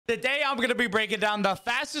Today, I'm going to be breaking down the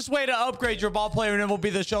fastest way to upgrade your ball player in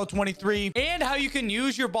MLB The Show 23 and how you can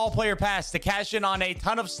use your ball player pass to cash in on a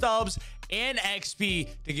ton of stubs and XP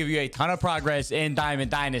to give you a ton of progress in Diamond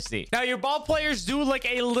Dynasty. Now, your ball players do look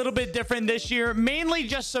a little bit different this year, mainly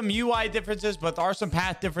just some UI differences, but there are some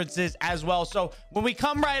path differences as well. So when we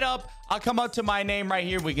come right up, I'll come up to my name right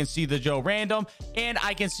here. We can see the Joe Random, and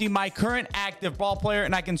I can see my current active ball player,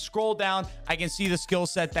 and I can scroll down. I can see the skill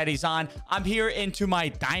set that he's on. I'm here into my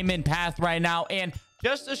diamond path right now, and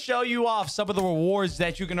just to show you off some of the rewards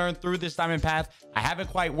that you can earn through this diamond path, I haven't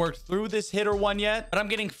quite worked through this hitter one yet, but I'm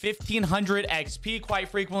getting 1500 XP quite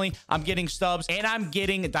frequently. I'm getting stubs, and I'm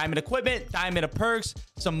getting diamond equipment, diamond perks,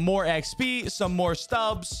 some more XP, some more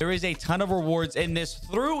stubs. There is a ton of rewards in this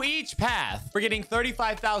through each path. We're getting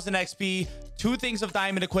 35,000 XP, 2 things of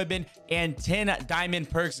diamond equipment, and 10 diamond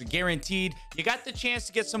perks guaranteed. You got the chance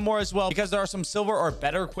to get some more as well because there are some silver or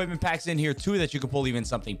better equipment packs in here too that you can pull even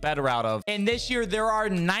something better out of. And this year there are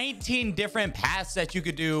 19 different paths that you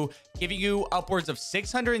could do, giving you upwards of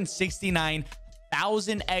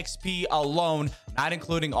 669,000 XP alone, not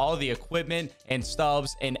including all of the equipment and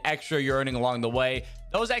stubs and extra you're earning along the way.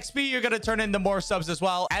 Those XP, you're going to turn into more subs as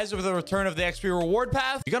well. As with the return of the XP reward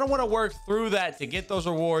path, you're going to want to work through that to get those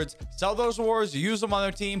rewards, sell those rewards, use them on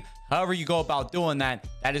their team. However you go about doing that,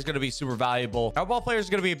 that is going to be super valuable. Our ball players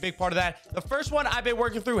are going to be a big part of that. The first one I've been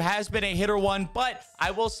working through has been a hitter one, but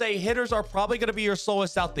I will say hitters are probably going to be your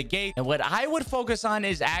slowest out the gate. And what I would focus on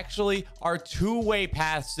is actually our two-way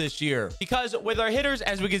paths this year. Because with our hitters,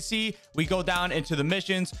 as we can see, we go down into the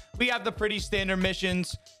missions. We have the pretty standard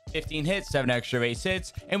missions, 15 hits, 7 extra base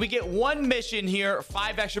hits, and we get 1 mission here,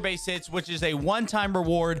 5 extra base hits, which is a one-time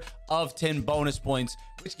reward of 10 bonus points,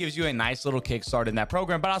 which gives you a nice little kickstart in that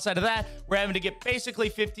program. But outside of that, we're having to get basically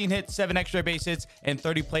 15 hits, 7 extra base hits, and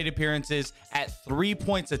 30 plate appearances at 3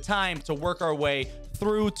 points a time to work our way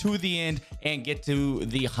through to the end and get to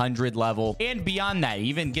the 100 level. And beyond that,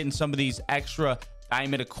 even getting some of these extra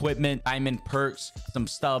diamond equipment, diamond perks, some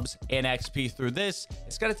stubs, and XP through this,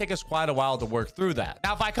 it's going to take us quite a while to work through that.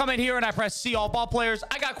 Now, if I come in here and I press see all ball players,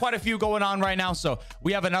 I got quite a few going on right now. So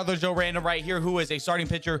we have another Joe Random right here who is a starting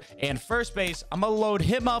pitcher and first base. I'm going to load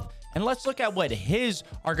him up, and let's look at what his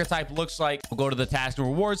archetype looks like. We'll go to the task and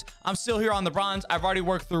rewards. I'm still here on the bronze. I've already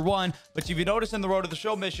worked through one, but if you notice in the road to the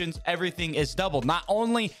show missions, everything is doubled. Not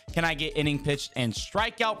only can I get inning pitched and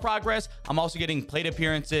strikeout progress, I'm also getting plate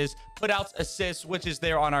appearances, putouts, assists, which is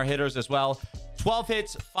there on our hitters as well. 12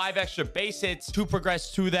 hits, 5 extra base hits to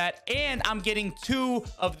progress to that, and I'm getting 2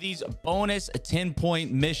 of these bonus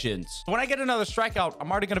 10-point missions. When I get another strikeout, I'm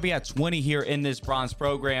already going to be at 20 here in this bronze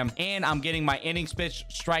program, and I'm getting my innings pitched,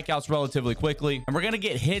 strikeouts relatively quickly, and we're going to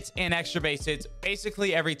get hits and extra base hits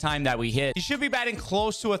basically every time that we hit. You should be batting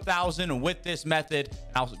close to 1,000 with this method.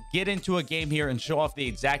 I'll get into a game here and show off the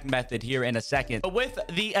exact method here in a second. But with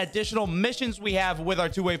the additional missions we have with our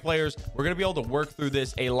two-way players, we're going to be able to work through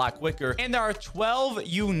this a lot quicker, and there are 12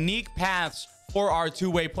 unique paths for our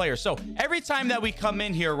two-way players. So every time that we come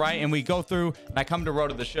in here, right, and we go through and I come to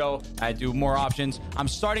road to the show, I do more options. I'm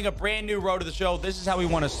starting a brand new road to the show. This is how we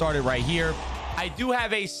want to start it right here. I do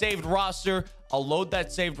have a saved roster. I'll load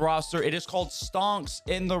that saved roster. It is called Stonks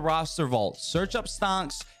in the roster vault. Search up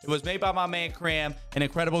Stonks. It was made by my man Cram, an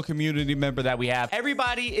incredible community member that we have.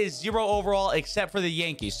 Everybody is 0 overall except for the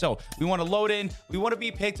Yankees. So we want to load in. We want to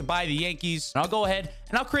be picked by the Yankees. And I'll go ahead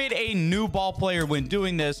and I'll create a new ball player when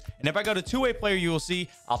doing this. And if I go to two-way player, you will see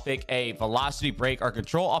I'll pick a velocity, break, or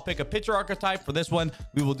control. I'll pick a pitcher archetype. For this one,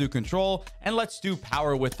 we will do control. And let's do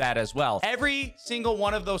power with that as well. Every single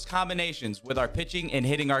one of those combinations with our pitching and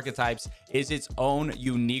hitting archetypes is its own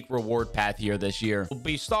unique reward path here this year. We'll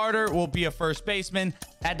be starter, we'll be a first baseman.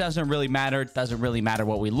 That doesn't really matter. It doesn't really matter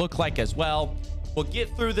what we look like as well. We'll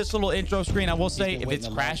get through this little intro screen. I will say, if it's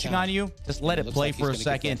crashing on you, just let it play for a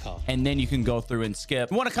second, and then you can go through and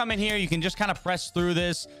skip. You want to come in here, you can just kind of press through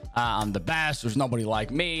this. I'm the best. There's nobody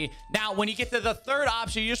like me. Now, when you get to the third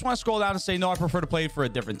option, you just want to scroll down and say, no, I prefer to play for a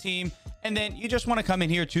different team. And then you just want to come in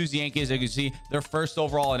here, choose the Yankees. As you can see, they're first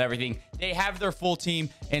overall and everything. They have their full team,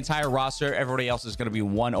 entire roster. Everybody else is going to be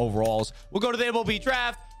 1 overalls. We'll go to the MLB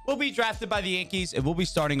draft. We'll be drafted by the Yankees, and we'll be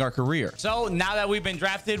starting our career. So now that we've been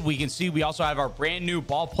drafted, we can see we also have our brand new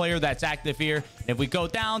ball player that's active here. If we go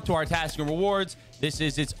down to our task and rewards, this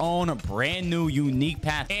is its own brand new unique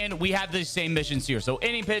path, and we have the same missions here. So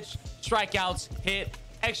inning pitch, strikeouts, hit,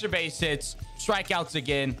 extra base hits, strikeouts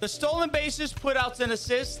again. The stolen bases, putouts, and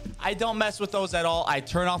assists, I don't mess with those at all. I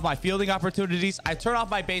turn off my fielding opportunities. I turn off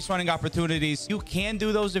my base running opportunities. You can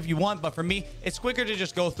do those if you want, but for me, it's quicker to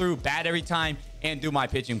just go through bat every time and do my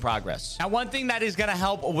pitching progress. Now, one thing that is going to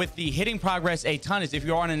help with the hitting progress a ton is if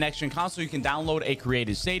you're on an next gen console, you can download a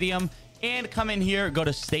creative stadium and come in here, go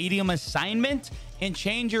to stadium assignment and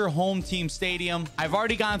change your home team stadium. I've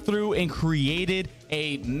already gone through and created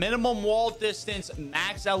a minimum wall distance,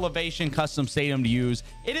 max elevation custom stadium to use.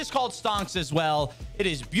 It is called Stonks as well. It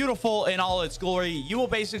is beautiful in all its glory. You will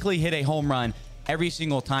basically hit a home run every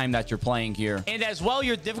single time that you're playing here. And as well,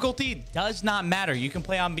 your difficulty does not matter. You can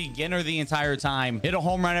play on beginner the entire time, hit a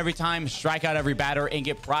home run every time, strike out every batter, and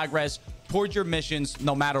get progress towards your missions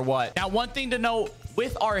no matter what. Now, one thing to note,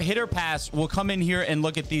 with our hitter pass, we'll come in here and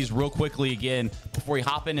look at these real quickly again before we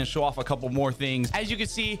hop in and show off a couple more things. As you can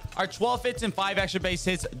see, our 12 hits and 5 extra base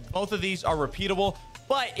hits, both of these are repeatable.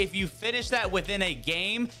 But if you finish that within a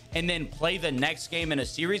game and then play the next game in a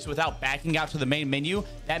series without backing out to the main menu,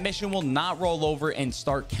 that mission will not roll over and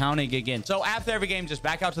start counting again. So after every game, just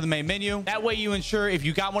back out to the main menu. That way you ensure if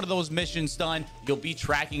you got one of those missions done, you'll be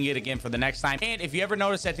tracking it again for the next time. And if you ever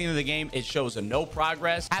notice at the end of the game, it shows a no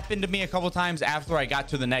progress. Happened to me a couple times after I got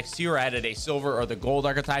to the next tier. I added a silver or the gold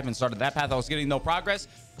archetype and started that path. I was getting no progress.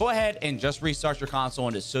 Go ahead and just restart your console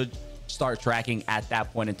and it should start tracking at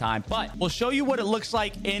that point in time. But we'll show you what it looks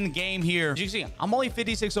like in game here. As you can see, I'm only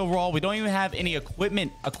 56 overall. We don't even have any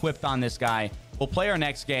equipment equipped on this guy. We'll play our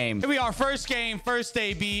next game. Here we are, first game, first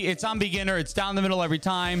AB. It's on beginner. It's down the middle every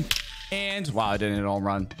time. And wow, I didn't hit a home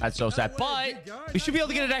run. That's so sad. But we should be able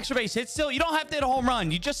to get an extra base hit still. You don't have to hit a home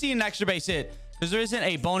run. You just need an extra base hit because there isn't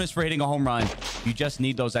a bonus for hitting a home run. You just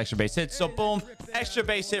need those extra base hits. So boom, extra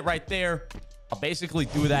base hit right there. I'll basically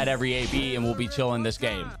do that every AB and we'll be chilling this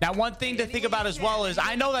game. Now, one thing to think about as well is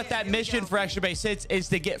I know that mission for extra base hits is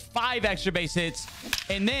to get 5 extra base hits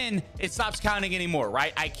and then it stops counting anymore,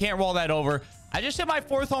 right? I can't roll that over. I just hit my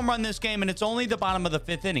 4th home run this game and it's only the bottom of the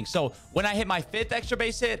 5th inning. So when I hit my 5th extra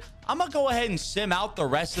base hit, I'm gonna go ahead and sim out the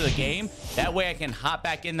rest of the game. That way I can hop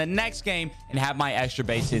back in the next game and have my extra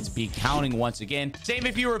base hits be counting once again. Same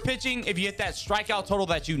if you were pitching, if you hit that strikeout total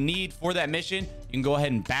that you need for that mission, you can go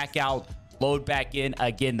ahead and back out, load back in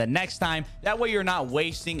again the next time. That way you're not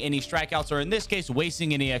wasting any strikeouts, or in this case,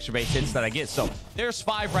 wasting any extra base hits that I get. So there's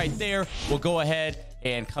 5 right there. We'll go ahead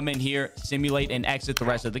and come in here, simulate and exit the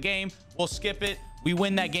rest of the game. We'll skip it. We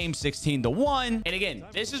win that game 16-1. And again,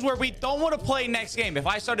 this is where we don't want to play next game. If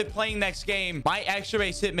I started playing next game, my extra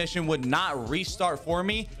base hit mission would not restart for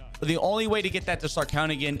me. But the only way to get that to start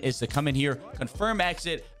counting again is to come in here, confirm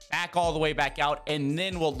exit, back all the way back out, and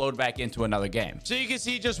then we'll load back into another game. So you can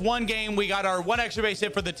see just one game, we got our 1 extra base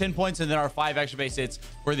hit for the 10 points and then our 5 extra base hits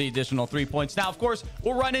for the additional 3 points. Now, of course,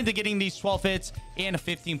 we'll run into getting these 12 hits and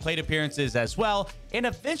 15 plate appearances as well. And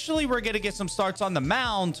eventually we're going to get some starts on the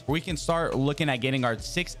mound where we can start looking at getting our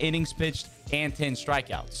 6 innings pitched and 10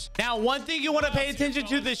 strikeouts. Now, one thing you want to pay attention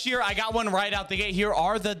to this year, I got one right out the gate here,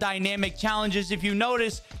 are the dynamic challenges. If you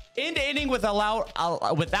notice, end inning without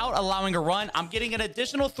allowing a run, I'm getting an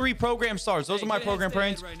additional 3 program stars. Those are my program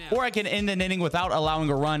points. Or I can end an inning without allowing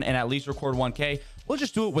a run and at least record 1K. We'll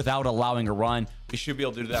just do it without allowing a run. We should be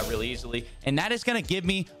able to do that really easily. And that is going to give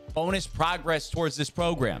me bonus progress towards this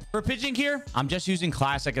program. For pitching here, I'm just using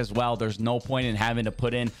classic as well. There's no point in having to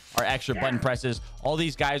put in our extra button presses. All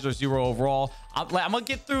these guys are 0 overall. I'm going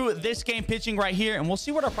to get through this game pitching right here, and we'll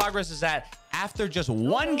see what our progress is at after just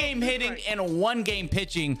 1 game hitting and 1 game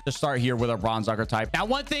pitching to start here with our bronze archetype. Now,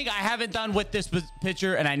 one thing I haven't done with this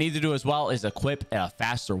pitcher and I need to do as well is equip a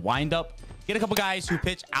faster windup. Get a couple guys who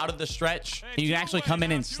pitch out of the stretch. You can actually come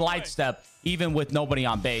in and slide step even with nobody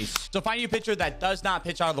on base. So find you a pitcher that does not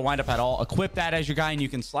pitch out of the windup at all. Equip that as your guy and you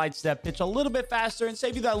can slide step, pitch a little bit faster and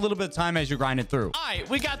save you that little bit of time as you're grinding through. All right,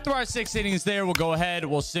 we got through our 6 innings there. We'll go ahead,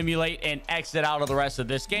 we'll simulate and exit out of the rest of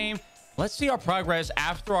this game. Let's see our progress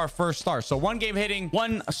after our first start. So 1 game hitting,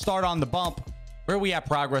 1 start on the bump. Where we at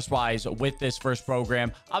progress wise with this first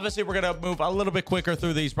program. Obviously, we're going to move a little bit quicker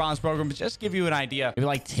through these bronze programs. Just give you an idea. Maybe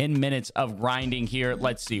like 10 minutes of grinding here.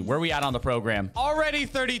 Let's see where we at on the program. Already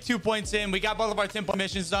 32 points in. We got both of our 10-point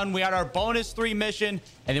missions done. We got our bonus 3 mission,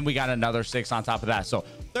 and then we got another 6 on top of that. So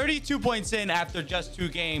 32 points in after just 2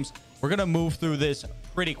 games. We're going to move through this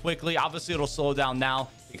pretty quickly. Obviously, it'll slow down now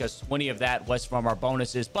because 20 of that was from our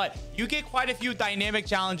bonuses. But you get quite a few dynamic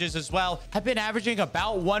challenges as well. I've been averaging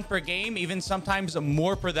about 1 per game, even sometimes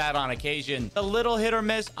more per that on occasion. A little hit or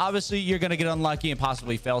miss. Obviously, you're going to get unlucky and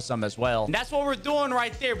possibly fail some as well. And that's what we're doing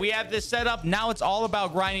right there. We have this set up. Now it's all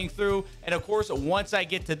about grinding through. And of course, once I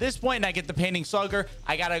get to this point and I get the painting slugger,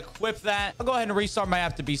 I got to equip that. I'll go ahead and restart my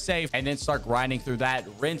app to be safe and then start grinding through that.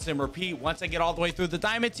 Rinse and repeat. Once I get all the way through the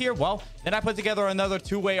diamond tier, well, then I put together another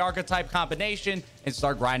 2-way archetype combination and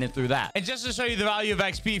start grinding through that. And just to show you the value of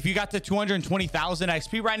XP, if you got the 220,000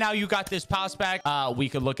 XP right now, you got this pass back. We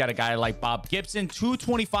could look at a guy like Bob Gibson,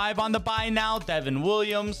 225 on the buy now. Devin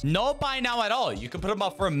Williams, no buy now at all. You could put him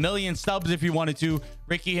up for 1 million stubs if you wanted to.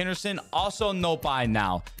 Ricky Henderson, also no buy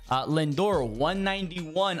now. Lindor,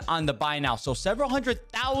 191 on the buy now. So several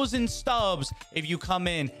 100,000 stubs if you come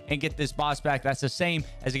in and get this boss back. That's the same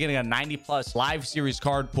as getting a 90+ live series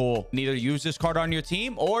card pool. And either use this card on your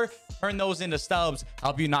team or turn those into stubs,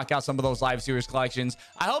 help you knock out some of those live series collections.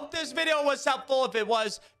 I hope this video was helpful. If it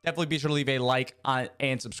was, definitely be sure to leave a like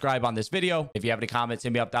and subscribe on this video. If you have any comments,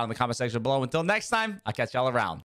 hit me up down in the comment section below. Until next time, I'll catch y'all around.